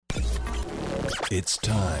It's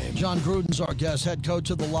time. John Gruden's our guest, head coach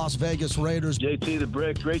of the Las Vegas Raiders. JT the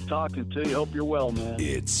Brick, great talking to you. Hope you're well, man.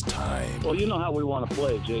 It's time. Well, you know how we want to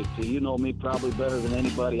play, JT. You know me probably better than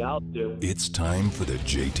anybody out there. It's time for the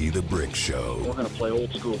JT the Brick Show. We're going to play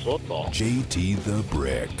old school football. JT the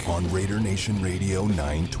Brick on Raider Nation Radio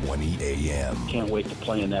 920 AM. Can't wait to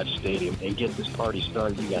play in that stadium and get this party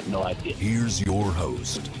started. You got no idea. Here's your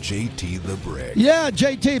host, JT the Brick. Yeah,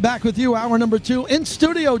 JT, back with you, hour number 2. In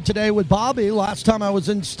studio today with Bobby. Last time I was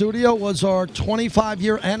in studio was our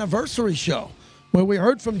 25-year anniversary show, where we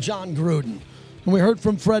heard from John Gruden, and we heard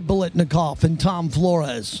from Fred Biletnikoff and Tom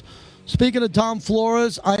Flores. Speaking of Tom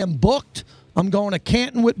Flores, I am booked. I'm going to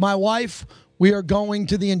Canton with my wife. We are going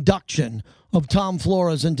to the induction of Tom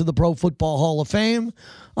Flores into the Pro Football Hall of Fame.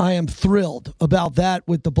 I am thrilled about that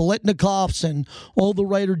with the Biletnikoffs and all the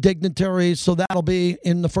Raider dignitaries, so that'll be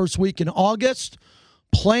in the first week in August.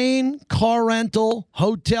 Plane, car rental,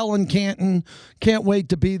 hotel in Canton. Can't wait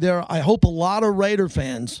to be there. I hope a lot of Raider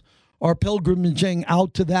fans are pilgrimaging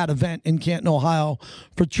out to that event in Canton, Ohio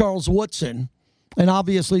for Charles Woodson and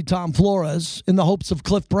obviously Tom Flores in the hopes of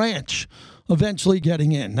Cliff Branch eventually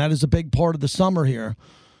getting in. That is a big part of the summer here.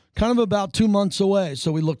 Kind of about 2 months away,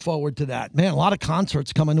 so we look forward to that. Man, a lot of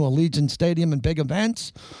concerts coming to Allegiant Stadium and big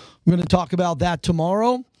events. We're going to talk about that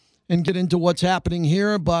tomorrow and get into what's happening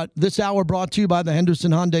here. But this hour brought to you by the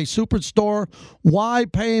Henderson Hyundai Superstore. Why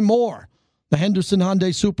pay more? The Henderson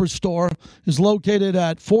Hyundai Superstore is located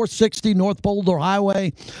at 460 North Boulder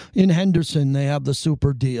Highway in Henderson. They have the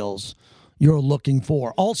super deals you're looking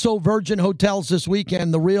for. Also, Virgin Hotels this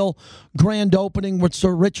weekend, the real grand opening with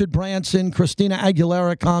Sir Richard Branson, Christina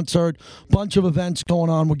Aguilera concert, bunch of events going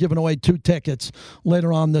on. We're giving away 2 tickets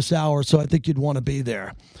later on this hour, so I think you'd want to be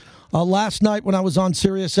there. Last night when I was on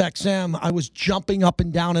Sirius XM, I was jumping up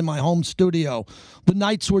and down in my home studio. The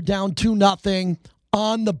Knights were down 2-0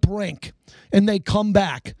 on the brink, and they come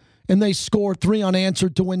back, and they score 3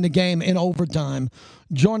 unanswered to win the game in overtime.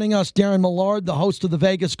 Joining us, Darren Millard, the host of the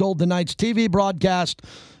Vegas Golden Knights TV broadcast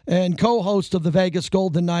and co-host of the Vegas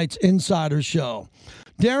Golden Knights Insider Show.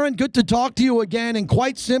 Darren, good to talk to you again, and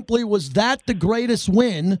quite simply, was that the greatest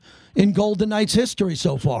win in Golden Knights history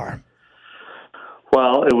so far?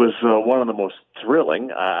 Well, it was one of the most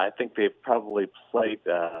thrilling. I think they've probably played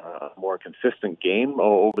a more consistent game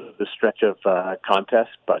over the stretch of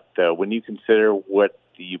contest. But when you consider what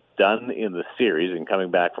you've done in the series and coming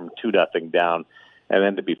back from 2-0 down, and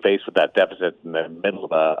then to be faced with that deficit in the middle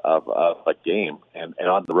of a game and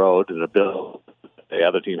on the road, and the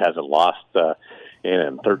other team hasn't lost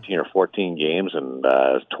in 13 or 14 games and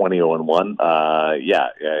 20-1.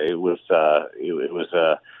 It was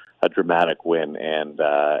a dramatic win, and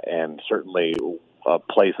certainly a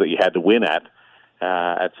place that you had to win at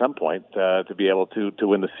some point to be able to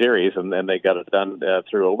win the series, and then they got it done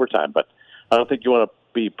through overtime. But I don't think you want to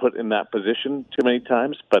be put in that position too many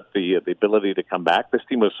times, but the ability to come back. This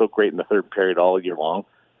team was so great in the third period all year long,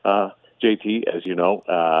 JT, as you know.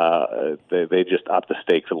 They just upped the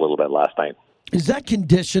stakes a little bit last night. Is that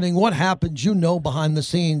conditioning? What happens, behind the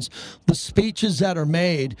scenes, the speeches that are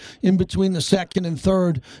made in between the second and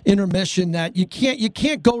third intermission, that you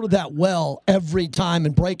can't go to that well every time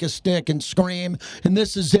and break a stick and scream, and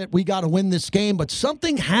this is it, we got to win this game. But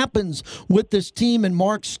something happens with this team and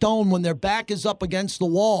Mark Stone when their back is up against the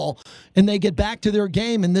wall and they get back to their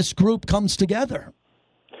game and this group comes together.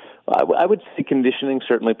 I would say conditioning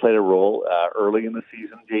certainly played a role early in the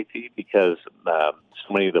season, JT, because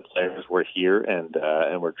so many of the players were here and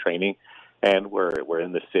were training, and we're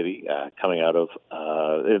in the city coming out of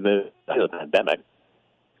in the pandemic.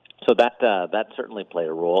 So that certainly played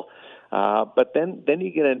a role. But then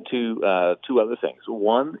you get into 2 other things.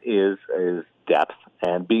 One is depth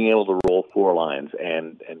and being able to roll 4 lines.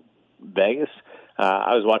 And Vegas,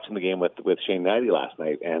 I was watching the game with Shane Knighty last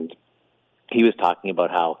night, and he was talking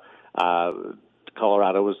about how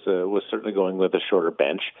Colorado was certainly going with a shorter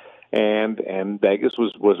bench, and Vegas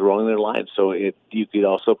was rolling their lines. So you could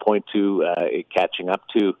also point to it catching up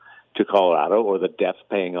to Colorado, or the depth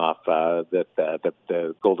paying off that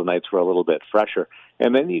the Golden Knights were a little bit fresher.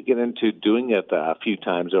 And then you get into doing it a few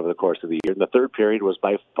times over the course of the year. And the third period was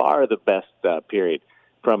by far the best period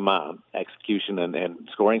from execution and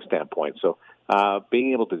scoring standpoint. So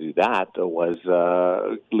being able to do that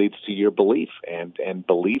leads to your belief and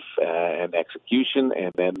execution,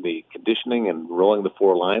 and then the conditioning and rolling the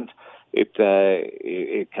 4 lines. It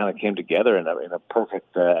kind of came together in a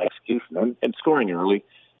perfect execution and scoring early.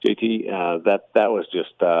 JT, that was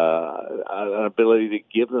just an ability to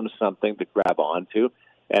give them something to grab onto,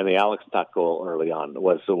 and the Alex Tuck goal early on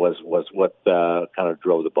was what kind of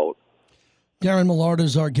drove the boat. Darren Millard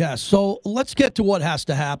is our guest. So let's get to what has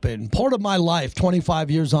to happen. Part of my life,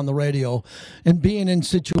 25 years on the radio, and being in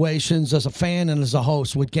situations as a fan and as a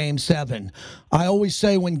host with Game 7, I always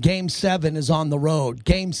say when Game 7 is on the road,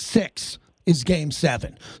 Game 6 is Game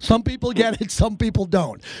 7. Some people get it, some people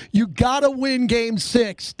don't. You got to win Game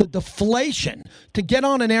 6. The deflation to get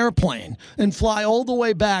on an airplane and fly all the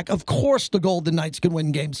way back. Of course the Golden Knights can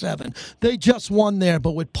win Game 7. They just won there,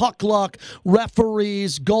 but with puck luck,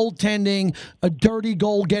 referees, goaltending, a dirty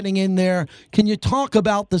goal getting in there. Can you talk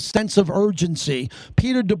about the sense of urgency,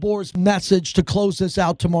 Peter DeBoer's message to close this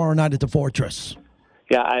out tomorrow night at the Fortress?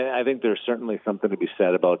 Yeah, I think there's certainly something to be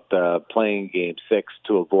said about playing Game 6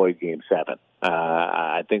 to avoid Game 7.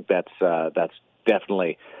 I think that's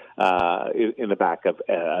definitely in the back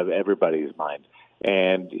of everybody's mind.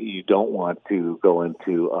 And you don't want to go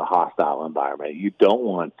into a hostile environment. You don't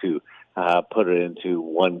want to put it into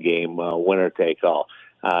one game, winner take all.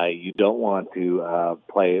 You don't want to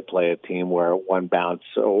play a team where one bounce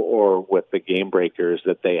or with the game breakers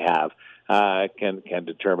that they have can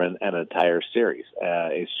determine an entire series.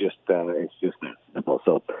 It's just that simple.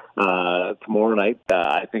 So tomorrow night,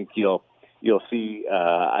 I think you'll see.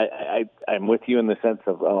 I'm with you in the sense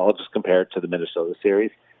of I'll just compare it to the Minnesota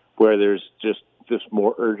series, where there's just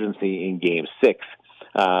more urgency in Game 6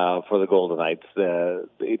 for the Golden Knights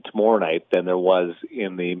tomorrow night than there was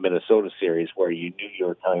in the Minnesota series, where you knew you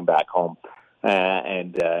were coming back home.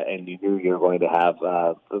 And you knew you were going to have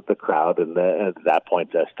the crowd, and at that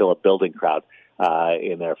point, still a building crowd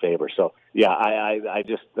in their favor. So, yeah, I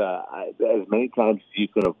just as many times as you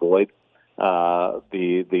can avoid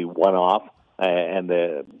the one-off and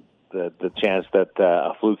the chance that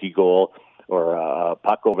a fluky goal or a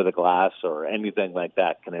puck over the glass or anything like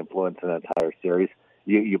that can influence an entire series,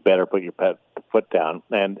 you better put your foot down.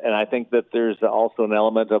 And I think that there's also an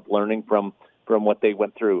element of learning from what they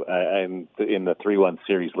went through in the 3-1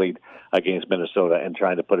 series lead against Minnesota and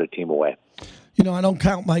trying to put a team away. You know, I don't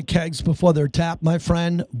count my kegs before they're tapped, my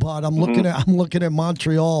friend, but I'm looking at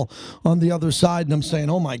Montreal on the other side, and I'm saying,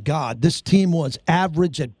 oh my God, this team was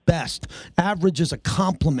average at best. Average is a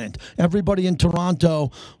compliment. Everybody in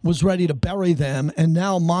Toronto was ready to bury them, and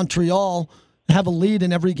now Montreal have a lead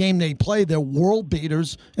in every game they play. They're world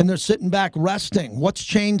beaters, and they're sitting back resting. What's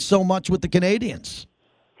changed so much with the Canadians?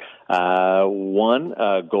 One,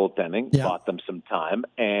 goaltending bought them some time.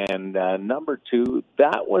 And number two,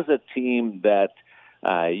 that was a team that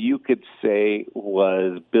you could say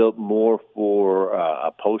was built more for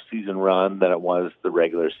a postseason run than it was the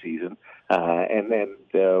regular season. And then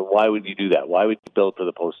why would you do that? Why would you build for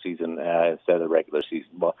the postseason instead of the regular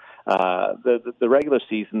season? Well, the regular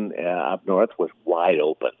season up north was wide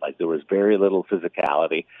open. Like, there was very little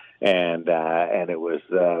physicality, and it was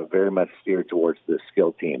very much steered towards the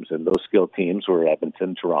skilled teams. And those skilled teams were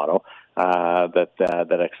Edmonton, Toronto,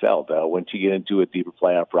 that excelled. Once you get into a deeper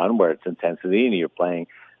playoff run where it's intensity and you're playing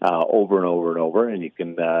over and over and over, and you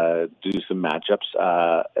can do some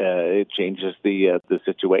matchups, it changes the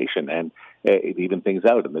situation, and it even things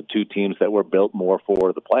out. And the two teams that were built more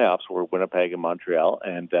for the playoffs were Winnipeg and Montreal,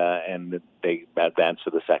 and they advanced to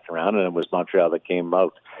the second round, and it was Montreal that came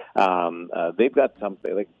out. They've got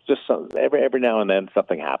something, like, just every now and then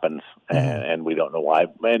something happens, and we don't know why.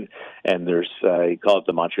 And there's you call it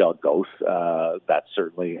the Montreal ghost. That's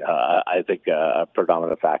certainly I think a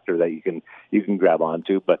predominant factor that you can grab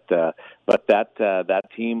onto. But that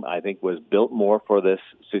team, I think, was built more for this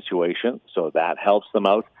situation, so that helps them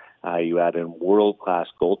out. You add in world-class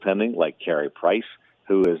goaltending like Carey Price,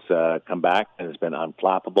 who has come back and has been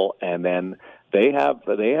unflappable, and then they have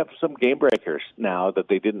some game breakers now that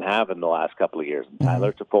they didn't have in the last couple of years.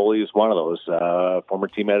 Tyler Toffoli is one of those, former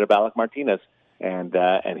teammate of Alec Martinez, and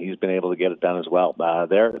he's been able to get it done as well.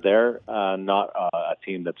 They're not a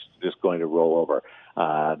team that's just going to roll over.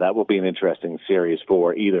 That will be an interesting series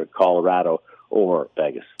for either Colorado or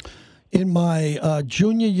Vegas. In my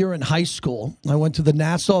junior year in high school, I went to the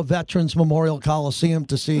Nassau Veterans Memorial Coliseum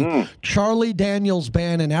to see Charlie Daniels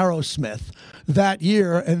Band and Aerosmith that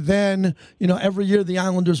year. And then, every year the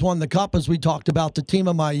Islanders won the Cup, as we talked about, the team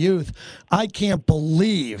of my youth. I can't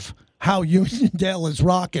believe how Uniondale is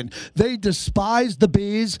rocking. They despise the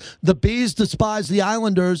Bees. The Bees despise the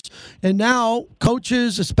Islanders. And now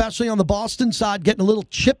coaches, especially on the Boston side, getting a little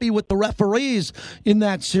chippy with the referees in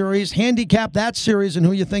that series. Handicap that series and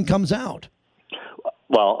who you think comes out.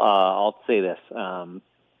 Well, I'll say this. On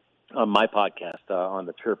my podcast, on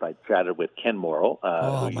the Turf, I chatted with Ken Morrow.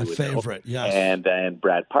 My favorite, yes. And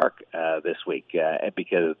Brad Park this week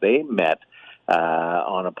because they met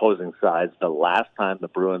on opposing sides the last time the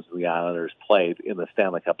Bruins and the Islanders played in the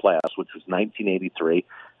Stanley Cup playoffs, which was 1983.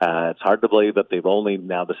 It's hard to believe that this is only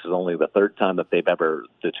the third time that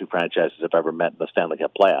the two franchises have ever met in the Stanley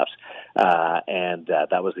Cup playoffs. And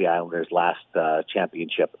that was the Islanders' last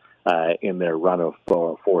championship in their run of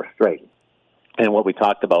four straight. And what we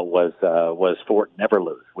talked about was Fort Never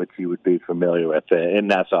Lose, which you would be familiar with in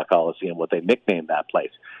Nassau Coliseum, what they nicknamed that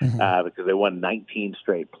place, because they won 19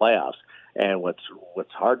 straight playoffs. And what's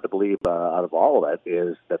hard to believe out of all of that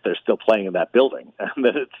is that they're still playing in that building, and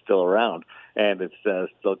that it's still around, and it's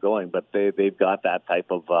still going. But they've got that type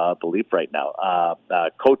of belief right now.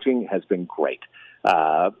 Coaching has been great.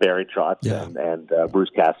 Barry Trotz and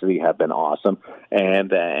Bruce Cassidy have been awesome,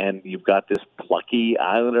 and you've got this plucky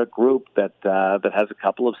Islander group that has a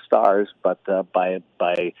couple of stars, but by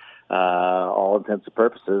all intents and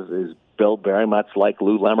purposes is built very much like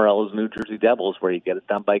Lou Lamoriello's New Jersey Devils, where you get it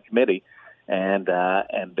done by committee, and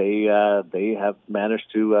they have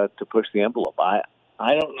managed to push the envelope. I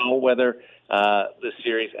don't know whether the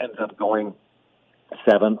series ends up going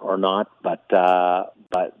 7 or not, but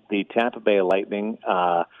the Tampa Bay Lightning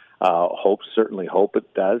certainly hope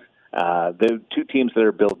it does. The two teams that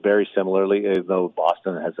are built very similarly, though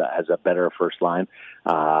Boston has a better first line.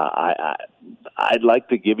 I'd like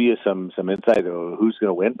to give you some insight of who's going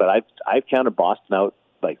to win, but I've counted Boston out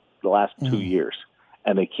like the last 2 years,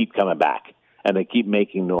 and they keep coming back and they keep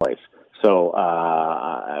making noise. So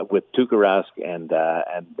with Tuukka Rask and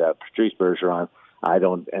Patrice Bergeron, I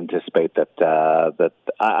don't anticipate that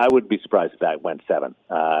I would be surprised if that went 7,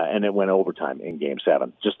 and it went overtime in Game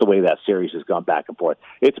 7. Just the way that series has gone back and forth,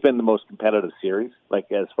 it's been the most competitive series.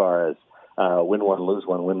 Like as far as win one, lose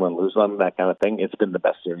one, win one, lose one, that kind of thing. It's been the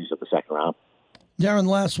best series of the second round. Darren,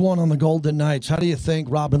 last one on the Golden Knights. How do you think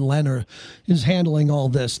Robin Lehner is handling all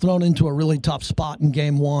this? Thrown into a really tough spot in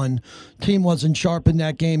Game 1. Team wasn't sharp in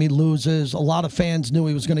that game. He loses. A lot of fans knew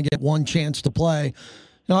he was going to get one chance to play.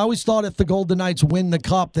 I always thought if the Golden Knights win the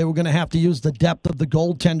Cup, they were going to have to use the depth of the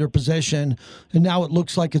goaltender position, and now it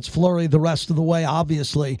looks like it's Fleury the rest of the way,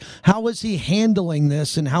 obviously. How is he handling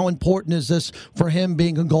this, and how important is this for him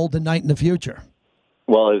being a Golden Knight in the future?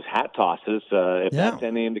 Well, his hat tosses, if that's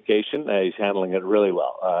any indication, he's handling it really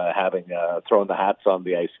well, having thrown the hats on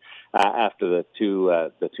the ice after the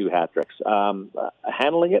two hat tricks.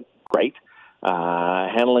 Handling it, great.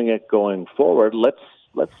 Handling it going forward, let's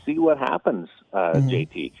see what happens,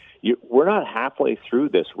 JT. We're not halfway through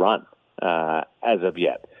this run as of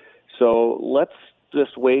yet. So let's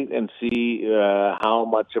just wait and see how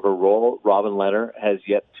much of a role Robin Lehner has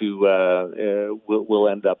yet to will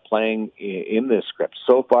end up playing in this script.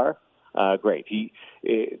 So far, great. He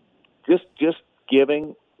just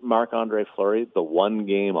giving Marc-Andre Fleury the one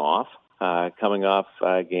game off, coming off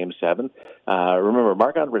Game 7. Remember,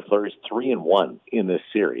 Marc-Andre Fleury's 3-1 in this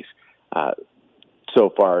series. So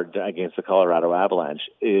far against the Colorado Avalanche.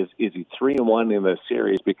 Is he 3-1 in the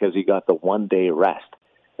series because he got the 1 day rest,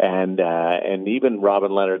 and even Robin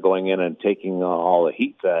Lehner going in and taking all the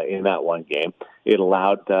heat in that one game, it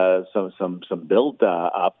allowed some build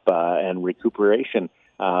up and recuperation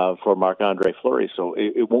for Marc-Andre Fleury. So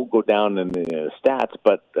it won't go down in the stats,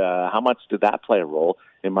 but how much did that play a role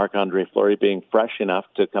in Marc-Andre Fleury being fresh enough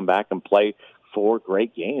to come back and play 4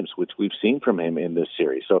 great games, which we've seen from him in this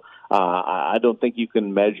series. So I don't think you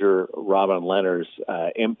can measure Robin Lehner's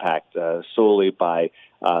impact solely by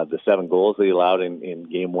the 7 goals that he allowed in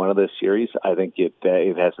Game 1 of this series. I think it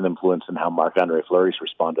has an influence in how Marc-Andre Fleury's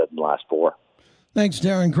responded in the last 4. Thanks,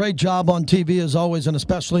 Darren. Great job on TV as always, and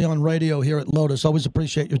especially on radio here at Lotus. Always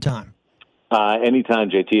appreciate your time. Anytime,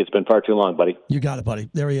 JT. It's been far too long, buddy. You got it, buddy.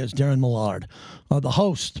 There he is, Darren Millard, the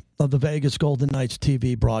host of the Vegas Golden Knights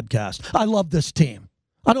TV broadcast. I love this team.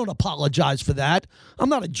 I don't apologize for that. I'm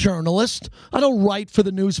not a journalist. I don't write for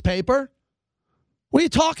the newspaper. What are you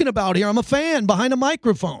talking about here? I'm a fan behind a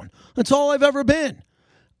microphone. That's all I've ever been.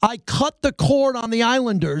 I cut the cord on the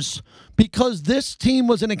Islanders because this team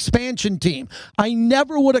was an expansion team. I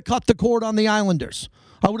never would have cut the cord on the Islanders.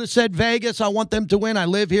 I would have said, Vegas, I want them to win. I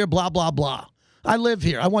live here, blah, blah, blah. I live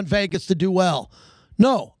here. I want Vegas to do well.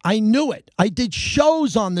 No, I knew it. I did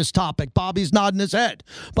shows on this topic. Bobby's nodding his head.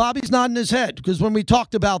 Bobby's nodding his head because when we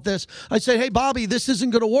talked about this, I said, hey, Bobby, this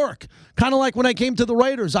isn't going to work. Kind of like when I came to the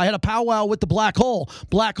Raiders. I had a powwow with the Black Hole.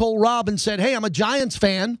 Black Hole Rob and said, hey, I'm a Giants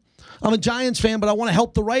fan. I'm a Giants fan, but I want to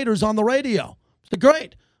help the Raiders on the radio. I said,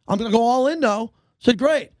 great. I'm going to go all in, though. I said,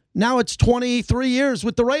 great. Now it's 23 years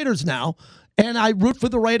with the Raiders now. And I root for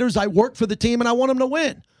the Raiders. I work for the team, and I want them to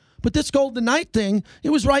win. But this Golden Knight thing, it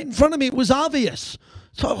was right in front of me. It was obvious.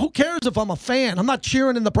 So who cares if I'm a fan? I'm not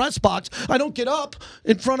cheering in the press box. I don't get up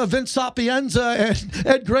in front of Vince Sapienza and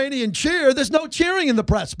Ed Graney and cheer. There's no cheering in the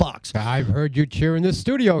press box. I've heard you cheer in the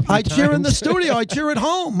studio a few I cheer in the times. studio. I cheer at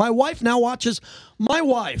home. My wife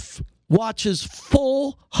watches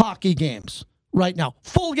full hockey games right now.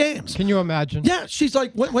 Full games. Can you imagine? Yeah, she's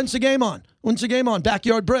like, when's the game on? When's the game on?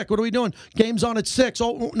 Backyard Brick. What are we doing? Game's on at 6.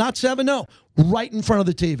 Oh, not 7? No. Right in front of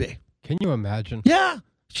the TV. Can you imagine? Yeah.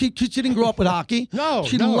 She didn't grow up with hockey. No,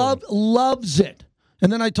 She no. loves it. And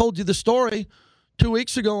then I told you the story 2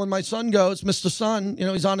 weeks ago when my son goes, Mr. Son,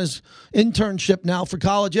 he's on his internship now for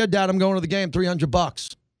college. Yeah, Dad, I'm going to the game,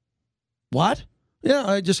 $300. What? Yeah,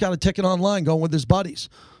 I just got a ticket online going with his buddies.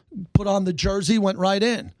 Put on the jersey, went right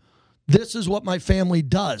in. This is what my family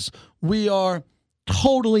does. We are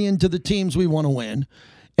totally into the teams we want to win,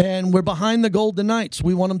 and we're behind the Golden Knights.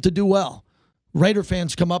 We want them to do well. Raider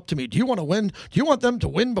fans come up to me. Do you want to win? Do you want them to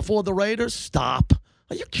win before the Raiders? Stop.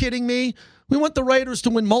 Are you kidding me? We want the Raiders to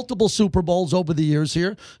win multiple Super Bowls over the years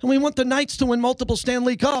here, and we want the Knights to win multiple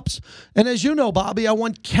Stanley Cups. And as you know, Bobby, I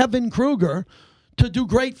want Kevin Kruger to do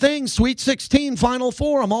great things. Sweet 16, Final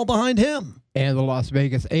Four. I'm all behind him. And the Las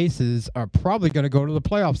Vegas Aces are probably going to go to the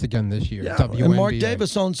playoffs again this year. Yeah, WNBA. and Mark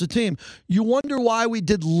Davis owns the team. You wonder why we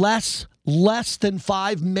did less than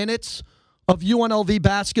 5 minutes of UNLV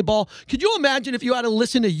basketball. Could you imagine if you had to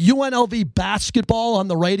listen to UNLV basketball on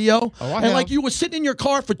the radio? have. You were sitting in your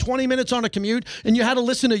car for 20 minutes on a commute and you had to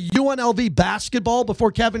listen to UNLV basketball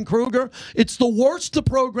before Kevin Kruger? It's the worst the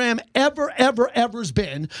program ever's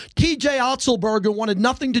been. TJ Otzelberger wanted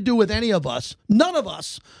nothing to do with any of us. None of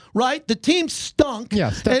us. Right? The team stunk. Yeah,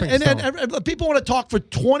 stepping stone. And people want to talk for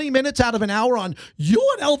 20 minutes out of an hour on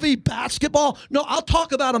UNLV basketball. No, I'll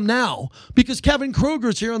talk about them now because Kevin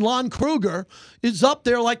Kruger's here and Lon Kruger is up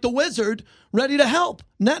there like the wizard, ready to help.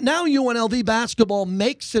 Now UNLV basketball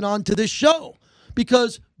makes it onto this show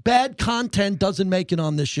because bad content doesn't make it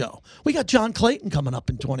on this show. We got John Clayton coming up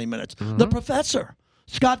in 20 minutes. The professor,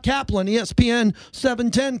 Scott Kaplan, ESPN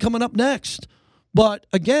 710 coming up next. But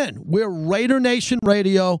again, we're Raider Nation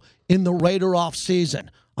Radio in the Raider off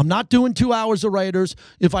season. I'm not doing 2 hours of Raiders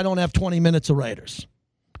if I don't have 20 minutes of Raiders.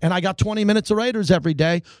 And I got 20 minutes of Raiders every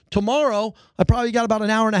day. Tomorrow, I probably got about an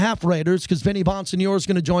hour and a half Raiders because Vinny Bonsignore is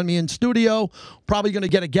going to join me in studio. Probably going to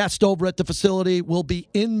get a guest over at the facility. We'll be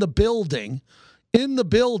in the building,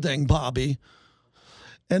 Bobby.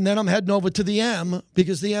 And then I'm heading over to the M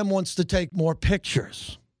because the M wants to take more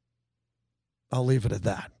pictures. I'll leave it at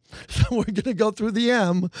that. So we're going to go through the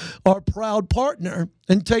M, our proud partner,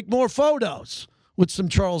 and take more photos with some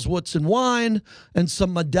Charles Woodson wine and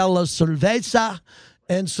some Modelo Cerveza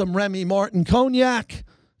and some Remy Martin cognac.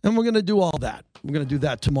 And we're going to do all that. We're going to do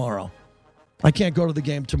that tomorrow. I can't go to the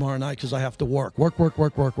game tomorrow night because I have to work.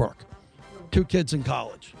 Work. 2 kids in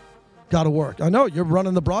college. Got to work. I know, you're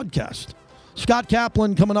running the broadcast. Scott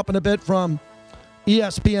Kaplan coming up in a bit from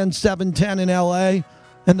ESPN 710 in L.A.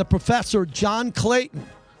 And the professor, John Clayton,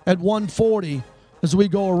 at 1:40 as we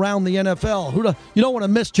go around the NFL. You don't want to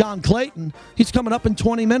miss John Clayton. He's coming up in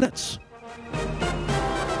 20 minutes.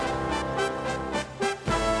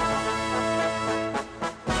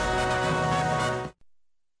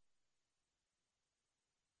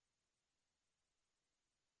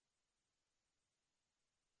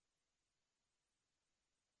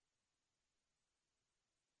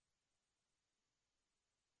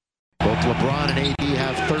 Both LeBron and AD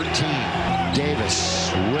have 13.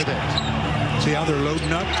 Davis with it. See how they're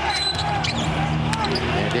loading up?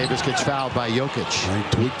 And Davis gets fouled by Jokic.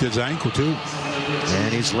 He tweaked his ankle, too.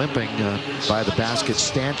 And he's limping by the basket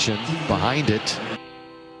stanchion behind it.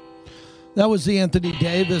 That was the Anthony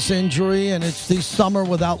Davis injury, and it's the summer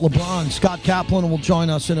without LeBron. Scott Kaplan will join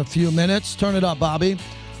us in a few minutes. Turn it up, Bobby.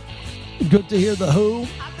 Good to hear The Who.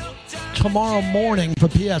 Tomorrow morning for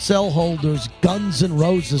PSL holders, Guns N'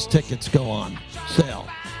 Roses tickets go on sale,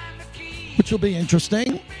 which will be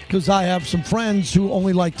interesting because I have some friends who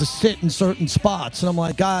only like to sit in certain spots. And I'm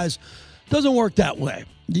like, guys, it doesn't work that way.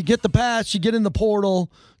 You get the pass, you get in the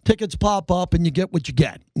portal, tickets pop up, and you get what you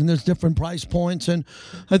get. And there's different price points. And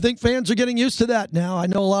I think fans are getting used to that now. I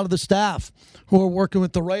know a lot of the staff who are working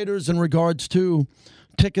with the Raiders in regards to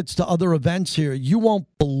tickets to other events here. You won't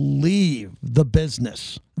believe the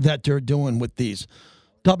business that they're doing with these.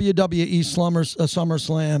 WWE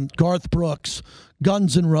SummerSlam, Garth Brooks,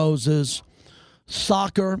 Guns N' Roses,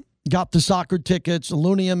 soccer, got the soccer tickets,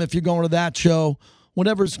 Illunium if you're going to that show,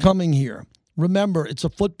 whatever's coming here. Remember, it's a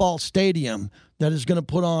football stadium that is going to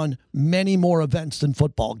put on many more events than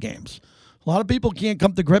football games. A lot of people can't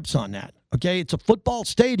come to grips on that, okay? It's a football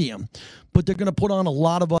stadium, but they're going to put on a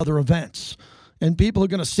lot of other events. And people are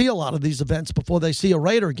going to see a lot of these events before they see a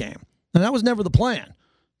Raider game. And that was never the plan.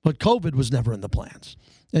 But COVID was never in the plans.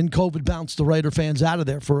 And COVID bounced the Raider fans out of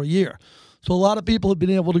there for a year. So a lot of people have been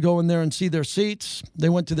able to go in there and see their seats. They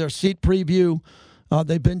went to their seat preview.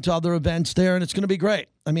 They've been to other events there, and it's going to be great.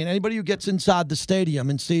 I mean, anybody who gets inside the stadium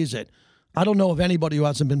and sees it, I don't know of anybody who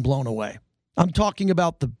hasn't been blown away. I'm talking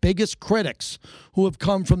about the biggest critics who have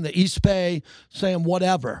come from the East Bay saying,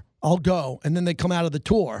 whatever, I'll go. And then they come out of the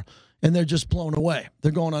tour, and they're just blown away.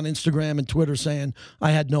 They're going on Instagram and Twitter saying,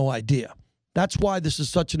 I had no idea. That's why this is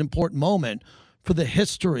such an important moment for the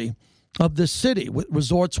history of this city, with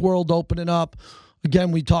Resorts World opening up.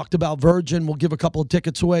 Again, we talked about Virgin. We'll give a couple of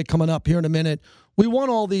tickets away coming up here in a minute. We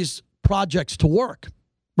want all these projects to work,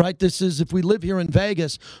 right? This is, if we live here in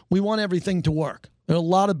Vegas, we want everything to work. There are a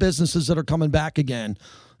lot of businesses that are coming back again,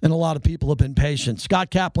 and a lot of people have been patient.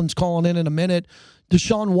 Scott Kaplan's calling in a minute.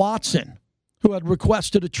 Deshaun Watson, who had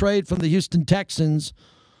requested a trade from the Houston Texans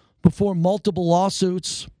before multiple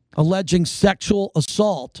lawsuits alleging sexual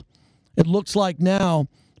assault. It looks like now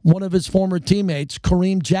one of his former teammates,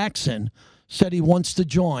 Kareem Jackson, said he wants to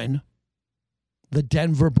join the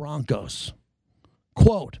Denver Broncos.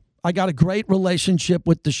 Quote, I got a great relationship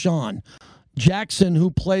with Deshaun. Jackson,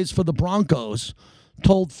 who plays for the Broncos,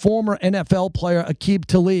 told former NFL player Aqib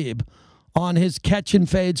Talib on his Catch and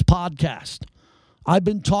Fades podcast, I've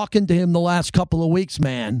been talking to him the last couple of weeks,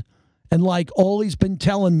 man, and like all he's been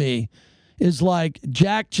telling me is like,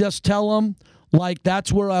 Jack, just tell him, like,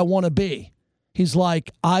 that's where I want to be. He's like,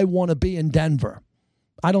 I want to be in Denver.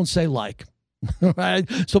 I don't say like. Right?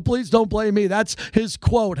 So please don't blame me. That's his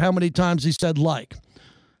quote, how many times he said like.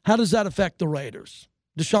 How does that affect the Raiders?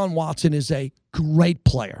 Deshaun Watson is a great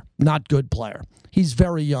player, not good player. He's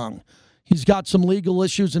very young. He's got some legal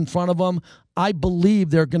issues in front of him. I believe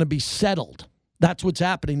they're going to be settled. That's what's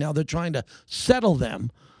happening now. They're trying to settle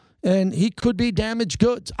them. And he could be damaged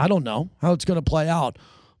goods. I don't know how it's going to play out,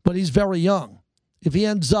 but he's very young. If he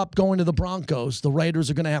ends up going to the Broncos, the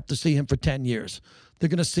Raiders are going to have to see him for 10 years. They're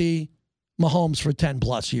going to see Mahomes for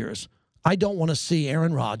 10-plus years. I don't want to see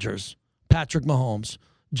Aaron Rodgers, Patrick Mahomes,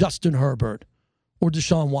 Justin Herbert, or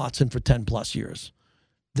Deshaun Watson for 10-plus years.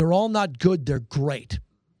 They're all not good. They're great.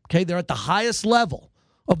 Okay, they're at the highest level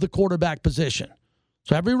of the quarterback position.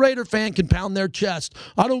 So every Raider fan can pound their chest.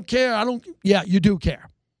 I don't care. Yeah, you do care.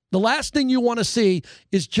 The last thing you want to see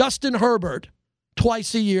is Justin Herbert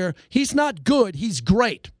twice a year. He's not good. He's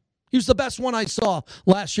great. He was the best one I saw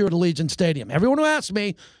last year at Allegiant Stadium. Everyone who asked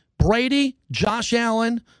me, Brady, Josh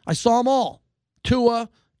Allen, I saw them all. Tua,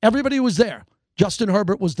 everybody was there. Justin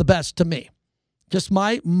Herbert was the best to me. Just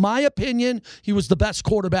my opinion, he was the best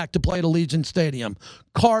quarterback to play at Allegiant Stadium.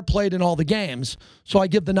 Carr played in all the games, so I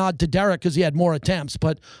give the nod to Derek because he had more attempts,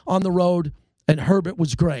 but on the road, and Herbert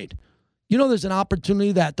was great. You know, there's an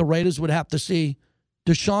opportunity that the Raiders would have to see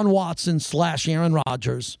Deshaun Watson / Aaron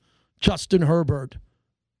Rodgers, Justin Herbert,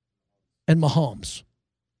 and Mahomes.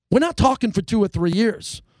 We're not talking for 2 or 3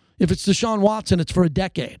 years. If it's Deshaun Watson, it's for a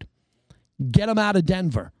decade. Get him out of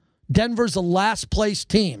Denver. Denver's a last-place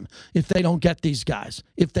team if they don't get these guys.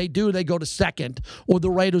 If they do, they go to second, or the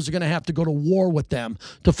Raiders are going to have to go to war with them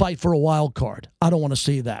to fight for a wild card. I don't want to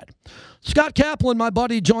see that. Scott Kaplan, my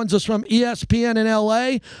buddy, joins us from ESPN in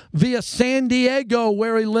L.A. via San Diego,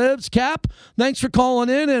 where he lives. Cap, thanks for calling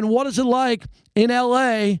in, and what is it like in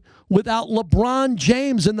L.A. without LeBron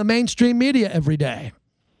James in the mainstream media every day?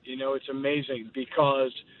 You know, it's amazing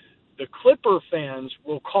because the Clipper fans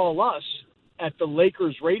will call us at the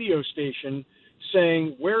Lakers radio station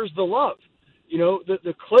saying, where's the love? You know,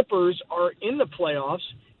 the Clippers are in the playoffs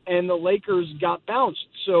and the Lakers got bounced.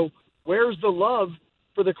 So where's the love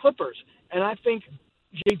for the Clippers? And I think,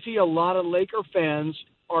 JT, a lot of Laker fans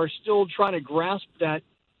are still trying to grasp that,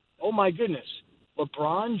 oh my goodness,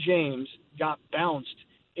 LeBron James got bounced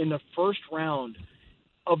in the first round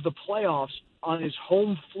of the playoffs on his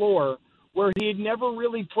home floor where he had never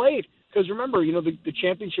really played. Because remember, you know, the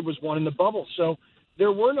championship was won in the bubble, so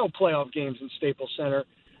there were no playoff games in Staples Center.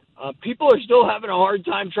 People are still having a hard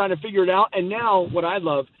time trying to figure it out. And now what I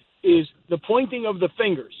love is the pointing of the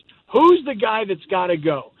fingers. Who's the guy that's got to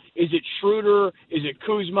go? Is it Schroeder? Is it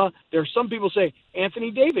Kuzma? There are some people say,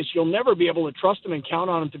 Anthony Davis, you'll never be able to trust him and count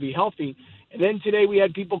on him to be healthy. And then today we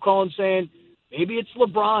had people calling saying, maybe it's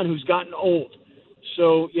LeBron who's gotten old.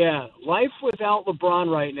 So, yeah, life without LeBron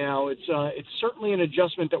right now, it's certainly an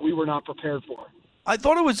adjustment that we were not prepared for. I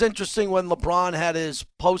thought it was interesting when LeBron had his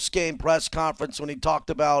post-game press conference when he talked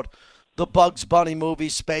about the Bugs Bunny movie,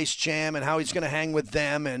 Space Jam, and how he's going to hang with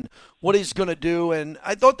them and what he's going to do. And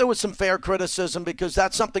I thought there was some fair criticism because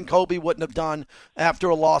that's something Kobe wouldn't have done after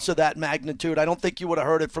a loss of that magnitude. I don't think you would have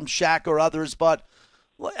heard it from Shaq or others, but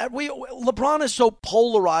LeBron is so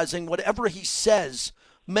polarizing. Whatever he says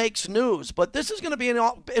makes news. But this is going to be an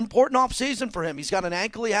important offseason for him. He's got an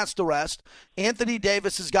ankle he has to rest. Anthony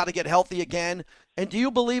Davis has got to get healthy again. And do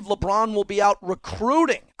you believe LeBron will be out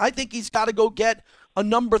recruiting? I think he's got to go get a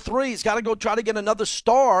number 3. He's got to go try to get another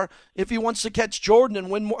star if he wants to catch Jordan and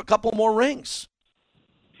win a couple more rings.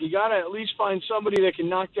 You got to at least find somebody that can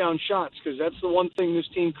knock down shots, because that's the one thing this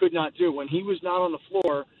team could not do. When he was not on the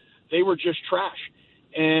floor, they were just trash.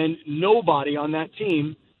 And nobody on that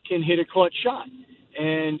team can hit a clutch shot.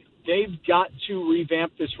 And they've got to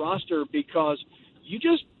revamp this roster, because you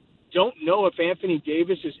just don't know if Anthony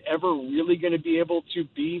Davis is ever really going to be able to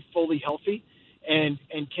be fully healthy. And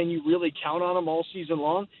can you really count on him all season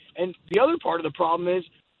long? And the other part of the problem is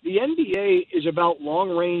the NBA is about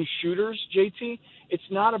long-range shooters, JT. It's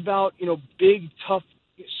not about, big, tough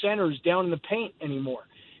centers down in the paint anymore.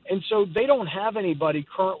 And so they don't have anybody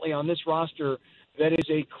currently on this roster that is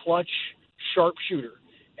a clutch sharpshooter.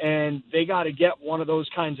 And they got to get one of those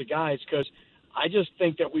kinds of guys, because I just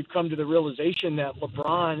think that we've come to the realization that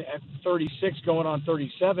LeBron at 36 going on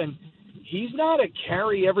 37, he's not a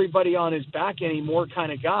carry everybody on his back anymore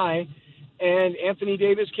kind of guy. And Anthony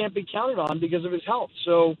Davis can't be counted on because of his health.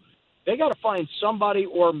 So they got to find somebody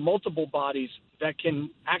or multiple bodies that can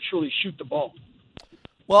actually shoot the ball.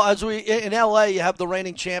 Well, in LA, you have the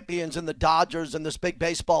reigning champions and the Dodgers, and this big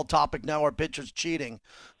baseball topic now are pitchers cheating.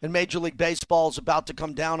 And Major League Baseball is about to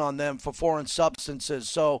come down on them for foreign substances.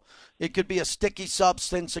 So it could be a sticky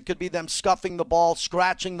substance. It could be them scuffing the ball,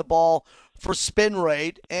 scratching the ball for spin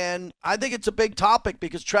rate. And I think it's a big topic,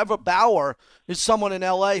 because Trevor Bauer is someone in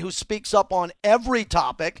LA who speaks up on every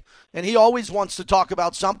topic, and he always wants to talk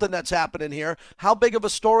about something that's happening here. How big of a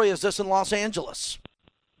story is this in Los Angeles?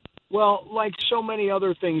 Well, like so many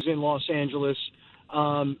other things in Los Angeles,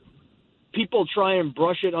 people try and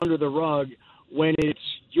brush it under the rug when it's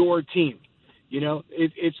your team.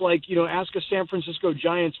 It's like, ask a San Francisco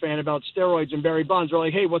Giants fan about steroids and Barry Bonds. They're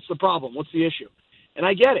like, hey, what's the problem? What's the issue? And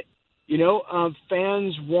I get it.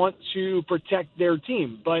 Fans want to protect their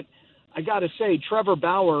team. But I got to say, Trevor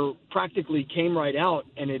Bauer practically came right out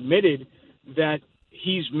and admitted that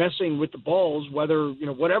he's messing with the balls, whether,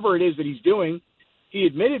 whatever it is that he's doing. He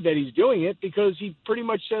admitted that he's doing it, because he pretty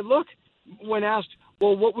much said, look, when asked,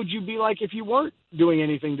 well, what would you be like if you weren't doing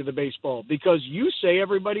anything to the baseball? Because you say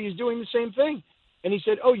everybody is doing the same thing. And he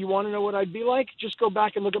said, oh, you want to know what I'd be like? Just go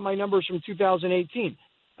back and look at my numbers from 2018.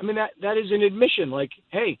 I mean, that is an admission. Like,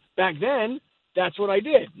 hey, back then, that's what I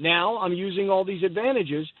did. Now I'm using all these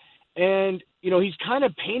advantages. And, he's kind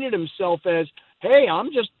of painted himself as, hey, I'm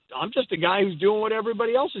just a guy who's doing what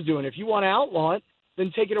everybody else is doing. If you want to outlaw it,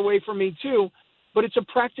 then take it away from me too. But it's a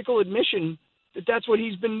practical admission that that's what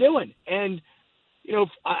he's been doing. And,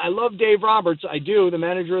 I love Dave Roberts. I do, the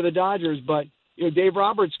manager of the Dodgers. But, Dave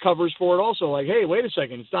Roberts covers for it also. Like, hey, wait a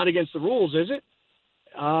second. It's not against the rules, is it?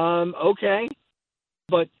 Okay.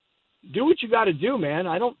 But do what you got to do, man.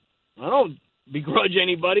 I don't begrudge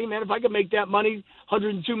anybody, man. If I could make that money,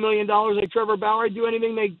 $102 million like Trevor Bauer, I'd do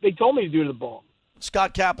anything they told me to do to the ball.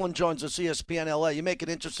 Scott Kaplan joins us, ESPN LA. You make an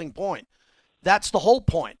interesting point. That's the whole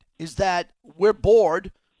point, is that we're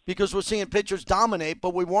bored because we're seeing pitchers dominate,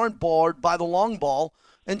 but we weren't bored by the long ball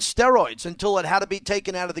and steroids until it had to be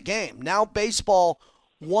taken out of the game. Now baseball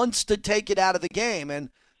wants to take it out of the game, and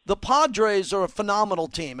the Padres are a phenomenal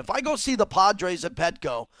team. If I go see the Padres at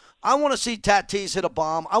Petco, I want to see Tatis hit a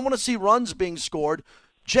bomb. I want to see runs being scored.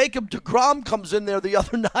 Jacob deGrom comes in there the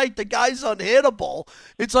other night. The guy's unhittable.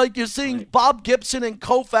 It's like you're seeing Bob Gibson and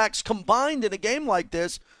Koufax combined in a game like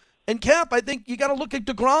this. And, Cap, I think you got to look at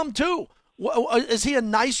deGrom, too. Is he a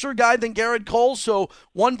nicer guy than Garrett Cole? So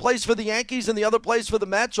one plays for the Yankees and the other plays for the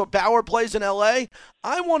Mets, or Bauer plays in L.A.?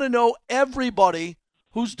 I want to know everybody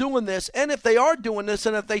who's doing this, and if they are doing this,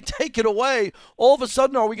 and if they take it away, all of a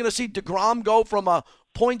sudden are we going to see deGrom go from a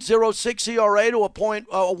 .06 ERA to a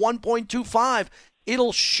 1.25?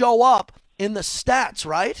 It'll show up in the stats,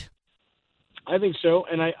 right? I think so.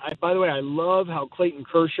 And I by the way, I love how Clayton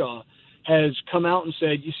Kershaw has come out and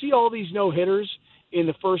said, you see all these no-hitters in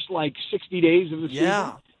the first, 60 days of the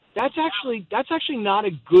season? That's actually not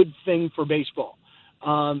a good thing for baseball.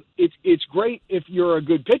 It's great if you're a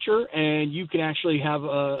good pitcher and you can actually have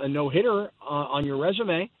a no-hitter on your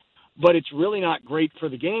resume, but it's really not great for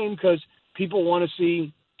the game, because people want to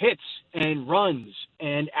see hits and runs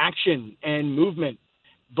and action and movement.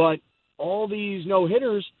 But all these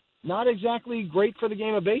no-hitters, not exactly great for the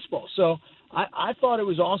game of baseball. So I thought it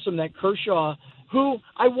was awesome that Kershaw, who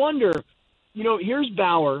I wonder, here's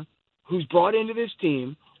Bauer, who's brought into this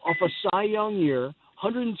team off a Cy Young year,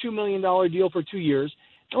 $102 million deal for 2 years.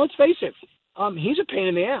 And let's face it, he's a pain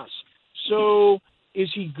in the ass. So is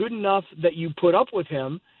he good enough that you put up with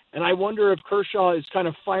him? And I wonder if Kershaw is kind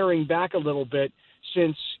of firing back a little bit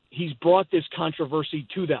since he's brought this controversy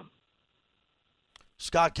to them.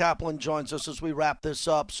 Scott Kaplan joins us as we wrap this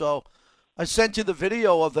up. So I sent you the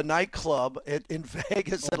video of the nightclub in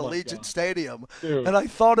Vegas at Allegiant Stadium. Dude. And I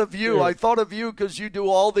thought of you. Dude. I thought of you because you do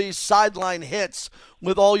all these sideline hits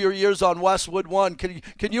with all your years on Westwood One.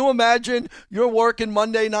 Can you imagine you're working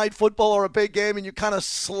Monday Night Football or a big game and you kind of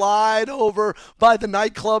slide over by the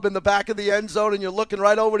nightclub in the back of the end zone and you're looking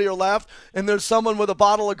right over to your left and there's someone with a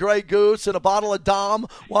bottle of Grey Goose and a bottle of Dom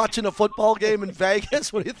watching a football game in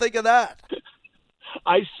Vegas? What do you think of that?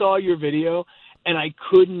 I saw your video, and I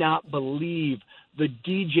could not believe the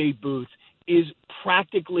DJ booth is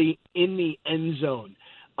practically in the end zone.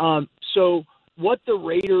 So what the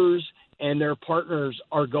Raiders and their partners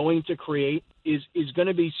are going to create is going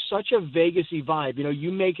to be such a Vegas-y vibe. You know,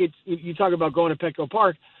 you talk about going to Petco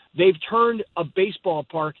Park. They've turned a baseball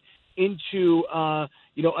park into,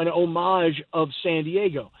 an homage of San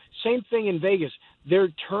Diego. Same thing in Vegas. They're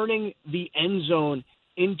turning the end zone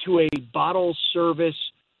into a bottle service,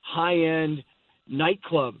 high-end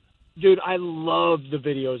nightclub. Dude, I loved the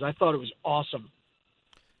videos. I thought it was awesome.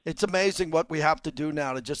 It's amazing what we have to do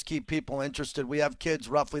now to just keep people interested. We have kids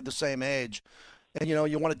roughly the same age. And,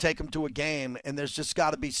 you want to take them to a game, and there's just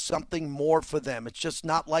got to be something more for them. It's just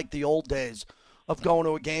not like the old days of going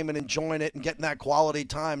to a game and enjoying it and getting that quality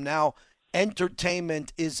time. Now,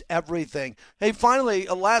 entertainment is everything. Hey, finally,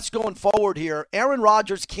 last going forward here, Aaron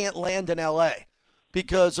Rodgers can't land in L.A.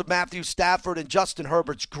 because of Matthew Stafford, and Justin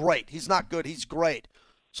Herbert's great. He's not good. He's great.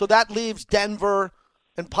 So that leaves Denver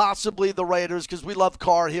and possibly the Raiders because we love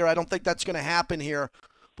Carr here. I don't think that's going to happen here.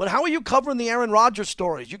 But how are you covering the Aaron Rodgers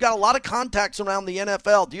stories? You got a lot of contacts around the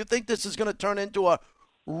NFL. Do you think this is going to turn into a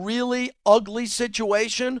really ugly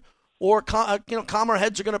situation? Or, calmer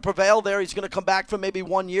heads are going to prevail there? He's going to come back for maybe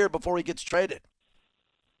 1 year before he gets traded.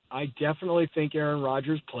 I definitely think Aaron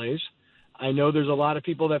Rodgers plays. I know there's a lot of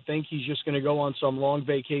people that think he's just going to go on some long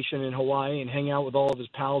vacation in Hawaii and hang out with all of his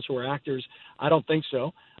pals who are actors. I don't think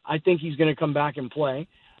so. I think he's going to come back and play.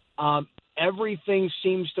 Everything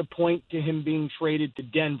seems to point to him being traded to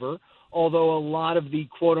Denver, although a lot of the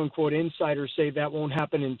quote-unquote insiders say that won't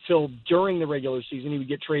happen until during the regular season. He would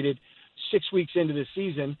get traded 6 weeks into the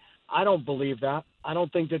season. I don't believe that. I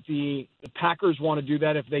don't think that the Packers want to do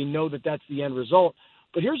that if they know that that's the end result.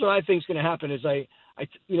 But here's what I think is going to happen is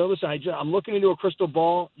I'm looking into a crystal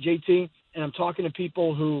ball, JT, and I'm talking to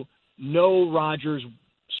people who know Rodgers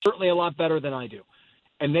certainly a lot better than I do.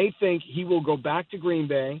 And they think he will go back to Green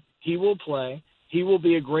Bay. He will play. He will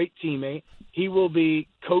be a great teammate. He will be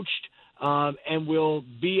coached and will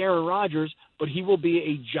be Aaron Rodgers, but he will be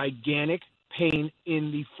a gigantic pain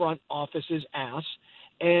in the front office's ass.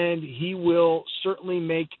 And he will certainly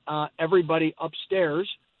make everybody upstairs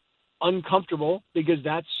uncomfortable because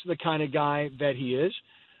that's the kind of guy that he is.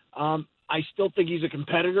 I still think he's a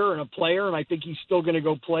competitor and a player, and I think he's still going to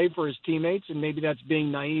go play for his teammates, and maybe that's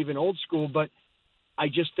being naive and old school, but I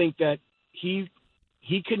just think that he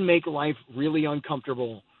can make life really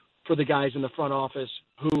uncomfortable for the guys in the front office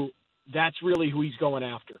who that's really who he's going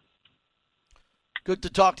after. Good to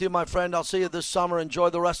talk to you, my friend. I'll see you this summer.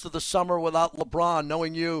 Enjoy the rest of the summer without LeBron.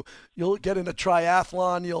 Knowing you'll get in a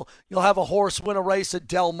triathlon, you'll have a horse win a race at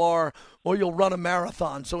Del Mar, or you'll run a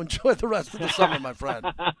marathon. So enjoy the rest of the summer, my friend.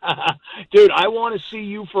 Dude, I want to see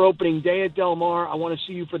you for opening day at Del Mar. I want to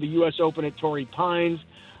see you for the U.S. Open at Torrey Pines.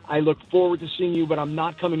 I look forward to seeing you, but I'm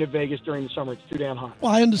not coming to Vegas during the summer. It's too damn hot.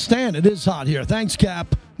 Well, I understand. It is hot here. Thanks,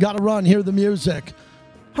 Cap. Got to run, hear the music.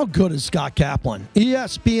 How good is Scott Kaplan?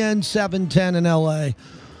 ESPN 710 in L.A.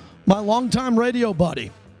 My longtime radio buddy.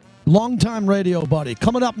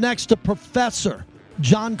 Coming up next to Professor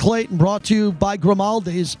John Clayton, brought to you by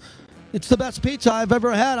Grimaldi's. It's the best pizza I've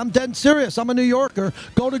ever had. I'm dead serious. I'm a New Yorker.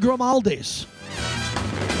 Go to Grimaldi's.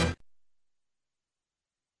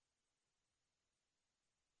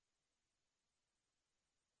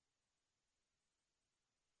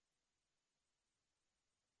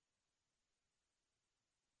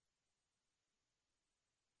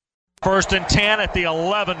 First and 10 at the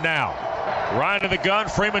 11 now. Ryan in the gun,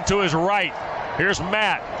 Freeman to his right. Here's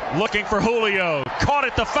Matt looking for Julio. Caught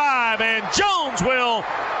at the 5, and Jones will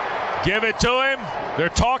give it to him. They're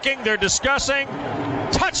talking, they're discussing.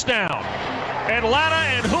 Touchdown, Atlanta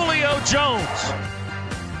and Julio Jones.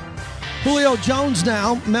 Julio Jones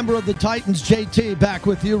now, member of the Titans. JT back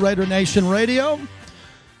with you, Raider Nation Radio.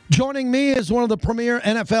 Joining me is one of the premier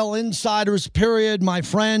NFL insiders, period, my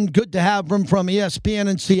friend. Good to have him from ESPN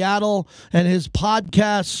in Seattle, and his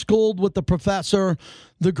podcast, Schooled with the Professor.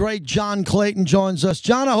 The great John Clayton joins us.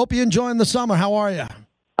 John, I hope you're enjoying the summer. How are you?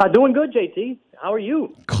 Doing good, JT. How are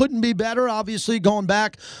you? Couldn't be better. Obviously, going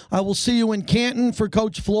back, I will see you in Canton for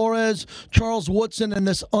Coach Flores, Charles Woodson, and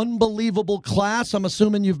this unbelievable class. I'm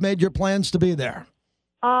assuming you've made your plans to be there.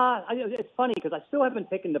 It's funny because I still haven't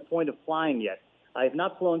taken the point of flying yet. I have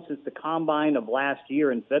not flown since the combine of last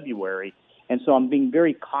year in February, and so I'm being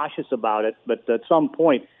very cautious about it. But at some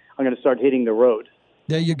point, I'm going to start hitting the road.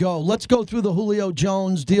 There you go. Let's go through the Julio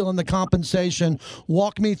Jones deal and the compensation.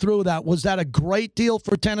 Walk me through that. Was that a great deal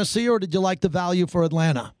for Tennessee, or did you like the value for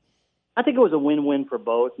Atlanta? I think it was a win-win for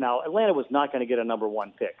both. Now, Atlanta was not going to get a number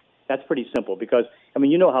one pick. That's pretty simple because, I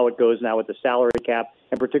mean, you know how it goes now with the salary cap,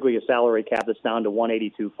 and particularly a salary cap that's down to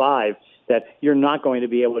 $182.5, that you're not going to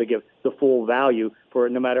be able to give the full value for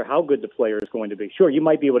no matter how good the player is going to be. Sure, you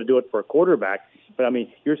might be able to do it for a quarterback, but, I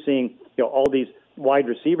mean, you're seeing all these wide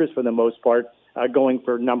receivers for the most part going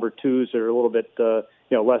for number twos or a little bit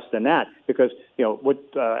less than that because, what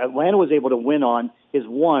Atlanta was able to win on is,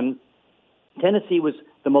 one, Tennessee was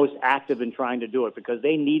the most active in trying to do it because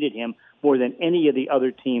they needed him more than any of the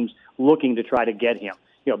other teams looking to try to get him.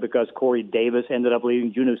 Because Corey Davis ended up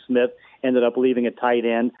leaving, Juno Smith ended up leaving at tight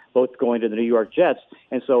end, both going to the New York Jets.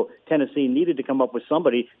 And so Tennessee needed to come up with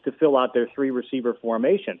somebody to fill out their three-receiver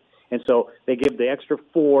formation. And so they give the extra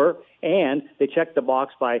 4, and they check the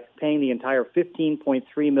box by paying the entire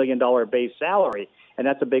 $15.3 million base salary, and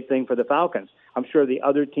that's a big thing for the Falcons. I'm sure the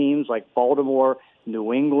other teams like Baltimore,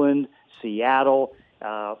 New England, Seattle,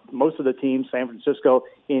 most of the teams, San Francisco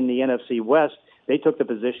in the NFC West, they took the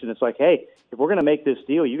position. It's like, hey, if we're going to make this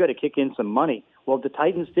deal, you got to kick in some money. Well, the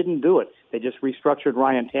Titans didn't do it. They just restructured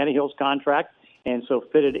Ryan Tannehill's contract and so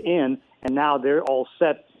fitted in, and now they're all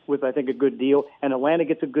set with, I think, a good deal. And Atlanta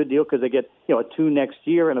gets a good deal because they get a 2 next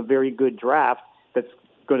year and a very good draft that's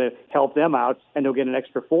going to help them out, and they'll get an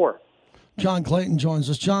extra 4. John Clayton joins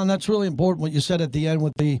us. John, that's really important what you said at the end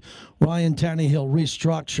with the Ryan Tannehill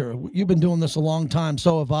restructure. You've been doing this a long time,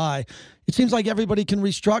 so have I. It seems like everybody can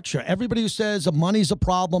restructure. Everybody who says money's a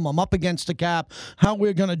problem, I'm up against the cap, how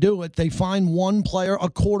we're going to do it, they find one player, a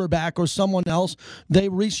quarterback or someone else, they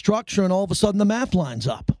restructure, and all of a sudden the math lines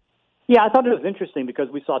up. Yeah, I thought it was interesting because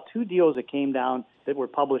we saw 2 deals that came down that were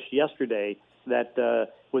published yesterday that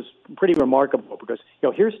was pretty remarkable because,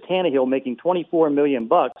 here's Tannehill making $24 million,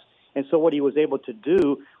 and so what he was able to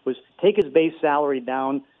do was take his base salary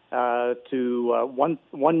down to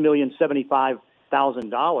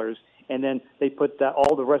 $1,075,000, and then they put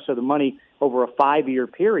all the rest of the money over a 5-year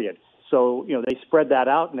period. So, they spread that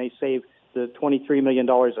out and they save the $23 million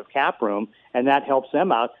of cap room, and that helps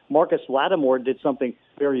them out. Marcus Lattimore did something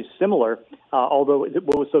very similar, although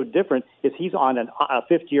what was so different is he's on a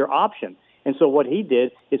 5th-year option. And so what he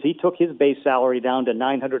did is he took his base salary down to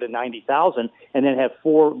 $990,000 and then had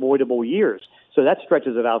 4 voidable years. So that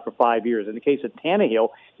stretches it out for 5 years. In the case of Tannehill,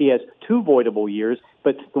 he has 2 voidable years.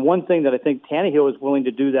 But the one thing that I think Tannehill is willing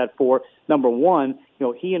to do that for, number one,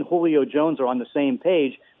 he and Julio Jones are on the same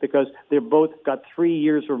page because they're both got 3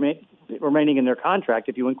 years remaining in their contract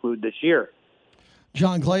if you include this year.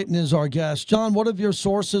 John Clayton is our guest. John, what have your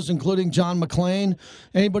sources, including John McClain,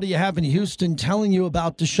 anybody you have in Houston, telling you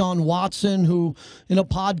about Deshaun Watson, who in a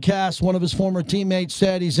podcast, one of his former teammates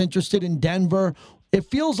said he's interested in Denver? It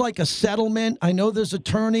feels like a settlement. I know there's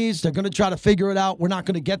attorneys. They're going to try to figure it out. We're not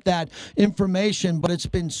going to get that information, but it's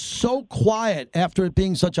been so quiet after it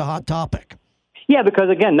being such a hot topic. Yeah, because,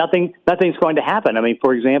 again, nothing's going to happen. I mean,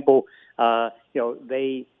 for example, there's not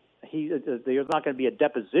going to be a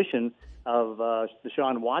deposition of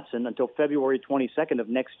Deshaun Watson until February 22nd of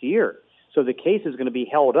next year. So the case is going to be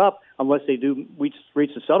held up unless they do reach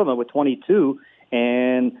a settlement with 22,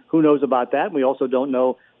 and who knows about that? We also don't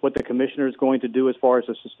know what the commissioner is going to do as far as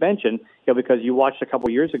a suspension, because you watched a couple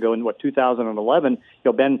years ago in 2011,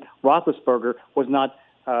 Ben Roethlisberger was not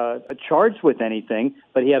charged with anything,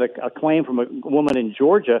 but he had a claim from a woman in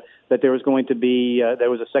Georgia that there was going to be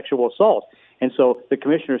there was a sexual assault. And so the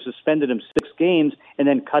commissioner suspended him 6 games and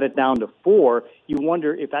then cut it down to 4. You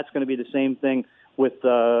wonder if that's going to be the same thing with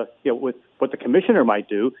with what the commissioner might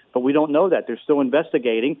do, but we don't know that. They're still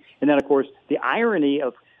investigating. And then, of course, the irony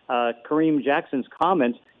of Kareem Jackson's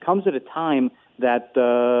comments comes at a time that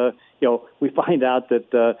we find out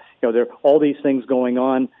that there are all these things going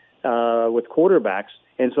on with quarterbacks.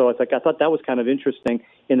 And so it's like I thought that was kind of interesting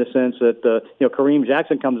in the sense that Kareem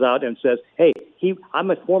Jackson comes out and says, "Hey,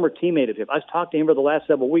 I'm a former teammate of his. I've talked to him for the last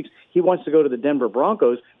several weeks. He wants to go to the Denver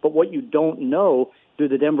Broncos, but what you don't know, do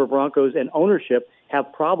the Denver Broncos and ownership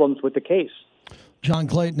have problems with the case?" John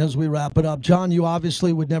Clayton, as we wrap it up. John, you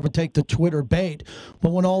obviously would never take the Twitter bait,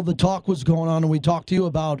 but when all the talk was going on and we talked to you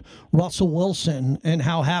about Russell Wilson and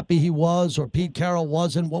how happy he was or Pete Carroll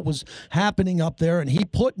wasn't, what was happening up there, and he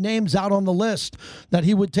put names out on the list that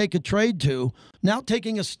he would take a trade to, now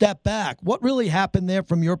taking a step back. What really happened there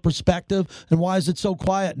from your perspective, and why is it so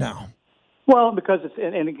quiet now? Well, because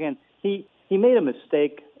and again, he made a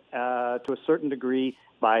mistake to a certain degree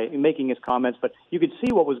by making his comments, but you could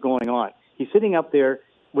see what was going on. He's sitting up there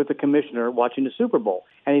with the commissioner watching the Super Bowl,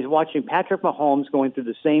 and he's watching Patrick Mahomes going through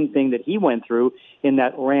the same thing that he went through in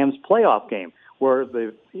that Rams playoff game, where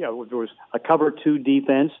there was a cover 2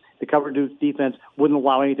 defense. The cover 2 defense wouldn't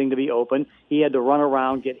allow anything to be open. He had to run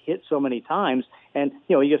around, get hit so many times, and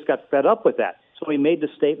he just got fed up with that. So he made the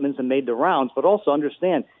statements and made the rounds, but also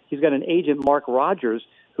understand he's got an agent, Mark Rogers,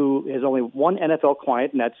 who has only one NFL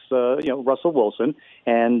client, and that's Russell Wilson.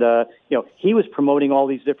 And he was promoting all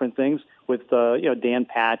these different things with Dan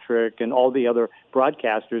Patrick and all the other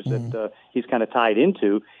broadcasters that he's kind of tied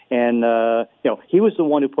into. And he was the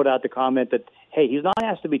one who put out the comment that, hey, he's not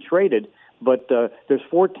asked to be traded, but there's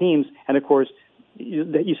 4 teams, and of course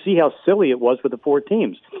you see how silly it was with the 4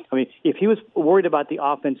 teams. I mean, if he was worried about the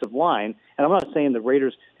offensive line, and I'm not saying the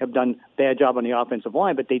Raiders have done a bad job on the offensive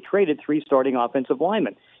line, but they traded 3 starting offensive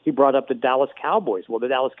linemen. He brought up the Dallas Cowboys. Well, the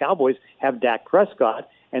Dallas Cowboys have Dak Prescott,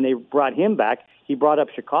 and they brought him back. He brought up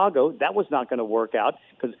Chicago. That was not going to work out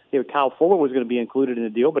because Kyle Fuller was going to be included in the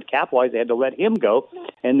deal, but cap-wise, they had to let him go.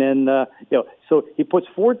 And then, so he puts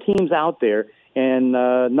 4 teams out there, and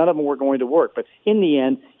none of them were going to work. But in the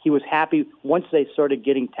end, he was happy once they started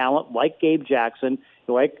getting talent like Gabe Jackson,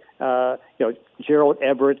 like Gerald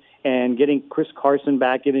Everett, and getting Chris Carson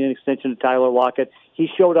back, giving an extension to Tyler Lockett. He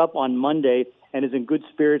showed up on Monday and is in good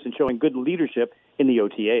spirits and showing good leadership in the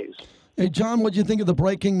OTAs. Hey, John, what do you think of the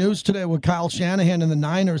breaking news today with Kyle Shanahan and the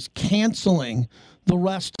Niners canceling the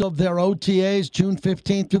rest of their OTAs June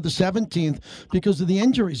 15th through the 17th because of the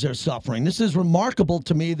injuries they're suffering? This is remarkable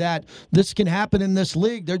to me that this can happen in this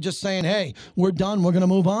league. They're just saying, hey, we're done. We're going to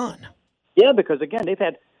move on. Yeah, because, again,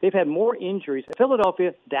 they've had more injuries.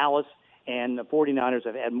 Philadelphia, Dallas, and the 49ers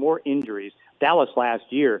have had more injuries. Dallas last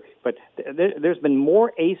year, but there's been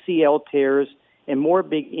more ACL tears and more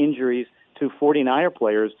big injuries to 49er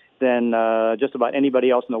players than just about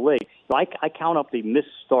anybody else in the league. So I count up the missed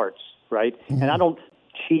starts, right? Mm-hmm. And I don't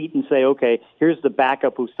cheat and say, okay, here's the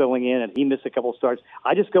backup who's filling in and he missed a couple starts.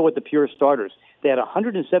 I just go with the pure starters. They had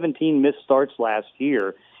 117 missed starts last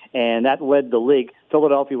year, and that led the league.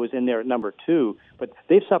 Philadelphia was in there at number 2, but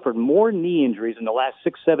they've suffered more knee injuries in the last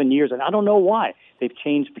 6-7 years, and I don't know why. They've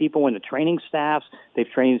changed people in the training staffs. They've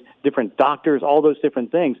trained different doctors, all those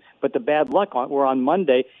different things. But the bad luck were on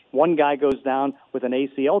Monday. One guy goes down with an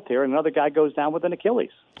ACL tear, and another guy goes down with an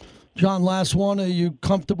Achilles. John, last one. Are you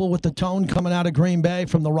comfortable with the tone coming out of Green Bay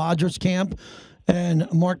from the Rodgers camp and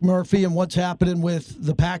Mark Murphy and what's happening with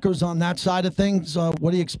the Packers on that side of things?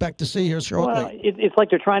 What do you expect to see here shortly? Well, it's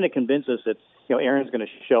like they're trying to convince us that Aaron's going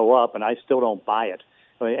to show up, and I still don't buy it.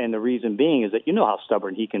 And the reason being is that you know how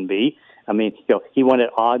stubborn he can be. I mean, he went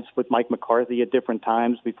at odds with Mike McCarthy at different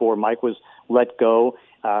times before Mike was let go.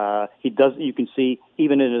 He does. You can see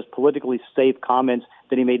even in his politically safe comments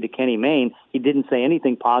that he made to Kenny Mayne, he didn't say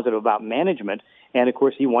anything positive about management. And of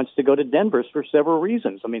course, he wants to go to Denver for several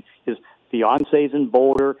reasons. I mean, his fiance's in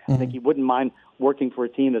Boulder. I think he wouldn't mind working for a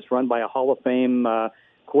team that's run by a Hall of Fame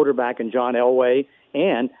quarterback in John Elway.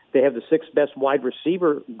 And they have the 6th best wide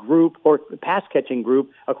receiver group or pass catching group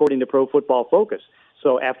according to Pro Football Focus.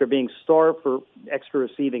 So after being starved for extra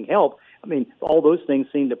receiving help, I mean, all those things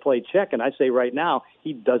seem to play check. And I say right now,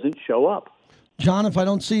 he doesn't show up. John, if I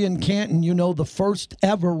don't see you in Canton, the first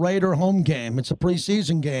ever Raider home game, it's a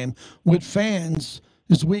preseason game with fans,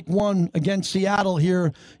 is week 1 against Seattle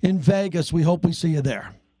here in Vegas. We hope we see you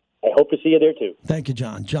there. I hope to see you there, too. Thank you,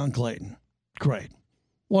 John. John Clayton. Great.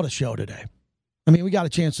 What a show today. I mean, we got a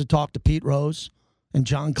chance to talk to Pete Rose and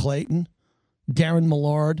John Clayton, Darren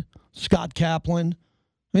Millard, Scott Kaplan.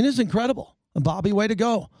 I mean, it's incredible. And Bobby, way to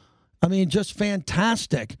go. I mean, just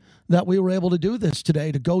fantastic that we were able to do this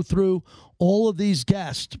today, to go through all of these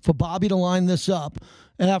guests, for Bobby to line this up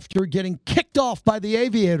after getting kicked off by the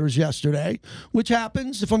Aviators yesterday, which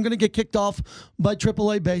happens if I'm going to get kicked off by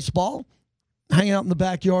AAA baseball, hang out in the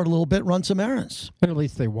backyard a little bit, run some errands. And at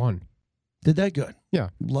least they won. Did they? Good. Yeah.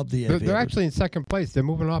 Love the Aviators. They're actually in second place. They're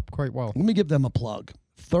moving up quite well. Let me give them a plug.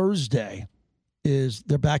 Thursday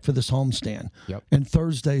they're back for this homestand. Yep. And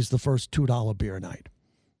Thursday is the first $2 beer night.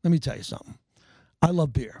 Let me tell you something. I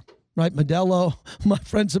love beer, right? Modelo, my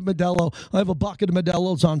friends at Modelo. I have a bucket of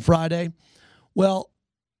Modelos on Friday. Well,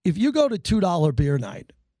 if you go to $2 beer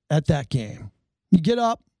night at that game, you get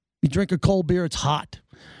up, You drink a cold beer, it's hot.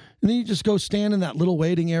 And then you just go stand in that little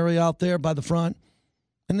waiting area out there by the front.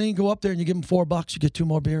 And then you go up there and you give them $4, you get 2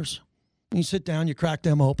 more beers. And you sit down, you crack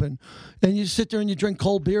them open, and you sit there and you drink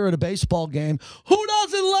cold beer at a baseball game. Who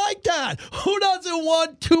doesn't like that? Who doesn't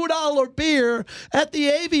want $2 beer at the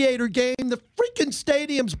Aviator game? The freaking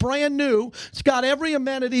stadium's brand new. It's got every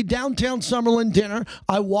amenity, downtown Summerlin dinner.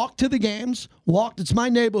 I walk to the games, it's my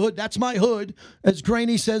neighborhood, that's my hood. As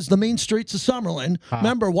Graney says, the mean streets of Summerlin.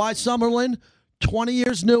 Remember, why Summerlin? 20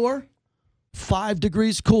 years newer, 5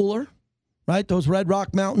 degrees cooler. Right, those Red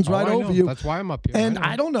Rock Mountains over you. That's why I'm up here. And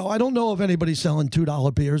I don't know if anybody's selling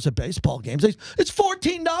 $2 beers at baseball games. It's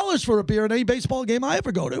 $14 for a beer at any baseball game I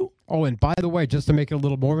ever go to. Oh, and by the way, just to make it a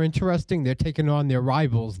little more interesting, they're taking on their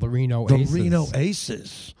rivals, the Reno Aces. The Reno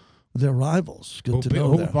Aces, their rivals. Good to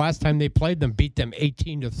know that. Last time they played them, beat them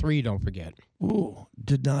 18-3. Don't forget. Ooh,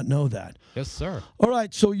 did not know that. Yes, sir. All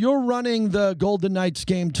right, so you're running the Golden Knights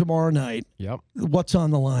game tomorrow night. Yep. What's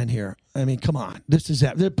on the line here? I mean, come on. This is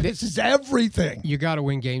everything. You got to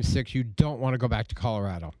win Game 6. You don't want to go back to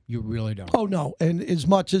Colorado. You really don't. Oh, no. And as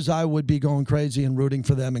much as I would be going crazy and rooting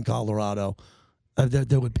for them in Colorado,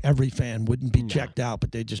 every fan wouldn't be checked out,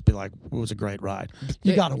 but they'd just be like, it was a great ride.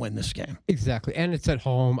 You got to win this game. Exactly. And it's at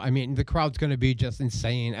home. I mean, the crowd's going to be just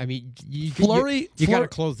insane. I mean, you got to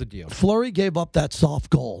close the deal. Fleury gave up that soft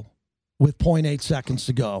goal with 0.8 seconds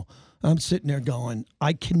to go. I'm sitting there going,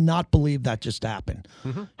 I cannot believe that just happened.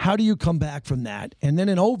 Mm-hmm. How do you come back from that? And then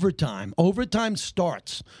in overtime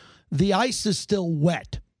starts. The ice is still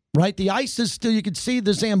wet, right? The ice is still, you can see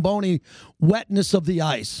the Zamboni wetness of the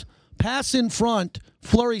ice. Pass in front,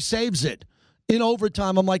 Fleury saves it. In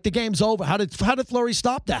overtime, I'm like, the game's over. How did Fleury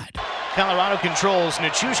stop that? Colorado controls.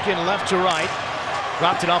 Nichushkin left to right.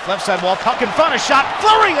 Dropped it off left side wall. Puck in front, a shot.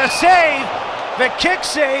 Fleury, a save. The kick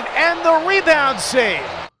save and the rebound save.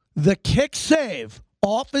 The kick save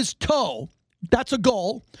off his toe. That's a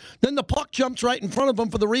goal. Then the puck jumps right in front of him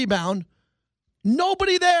for the rebound.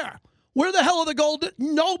 Nobody there. Where the hell are the goal?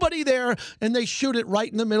 Nobody there. And they shoot it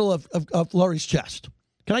right in the middle of Fleury's chest.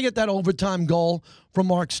 Can I get that overtime goal from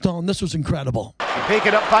Mark Stone? This was incredible. Pick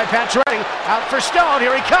it up by Pacioretty. Out for Stone.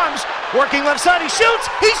 Here he comes. Working left side. He shoots.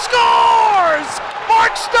 He scores!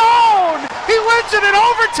 Mark Stone! He wins it in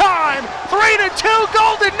overtime. 3-2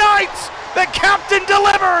 Golden Knights. The captain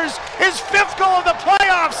delivers his 5th goal of the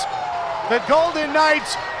playoffs. The Golden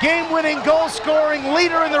Knights, game-winning goal-scoring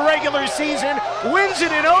leader in the regular season, wins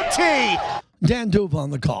it in OT. Dan Duva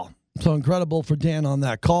on the call. So incredible for Dan on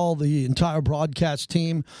that call, the entire broadcast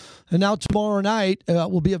team. And now tomorrow night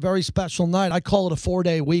will be a very special night. I call it a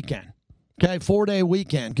 4-day weekend. Okay, 4-day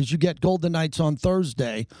weekend, because you get Golden Knights on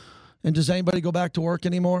Thursday. And does anybody go back to work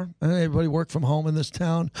anymore? Anybody work from home in this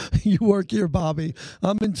town? You work here, Bobby.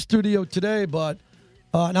 I'm in studio today, but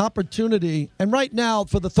an opportunity. And right now,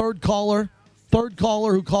 for the third caller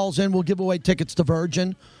who calls in, we'll give away tickets to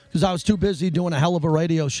Virgin, because I was too busy doing a hell of a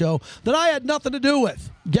radio show that I had nothing to do with.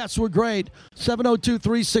 Guests were great.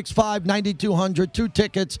 702-365-9200. 2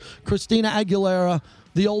 tickets. Christina Aguilera.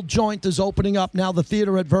 The Old Joint is opening up now, the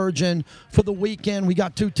theater at Virgin, for the weekend. We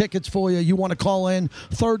got 2 tickets for you. You want to call in?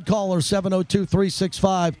 Third caller,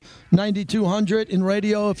 702-365-9200. In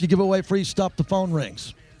radio, if you give away free stuff, the phone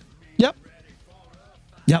rings.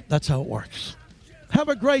 Yep, that's how it works. Have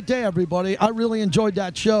a great day, everybody. I really enjoyed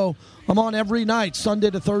that show. I'm on every night, Sunday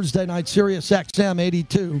to Thursday night, Sirius XM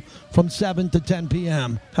 82 from 7 to 10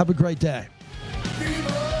 p.m. Have a great day.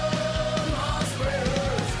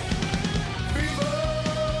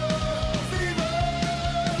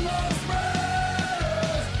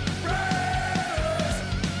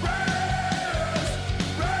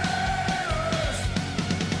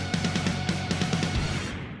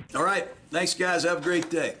 All right. Thanks, guys. Have a great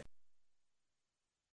day.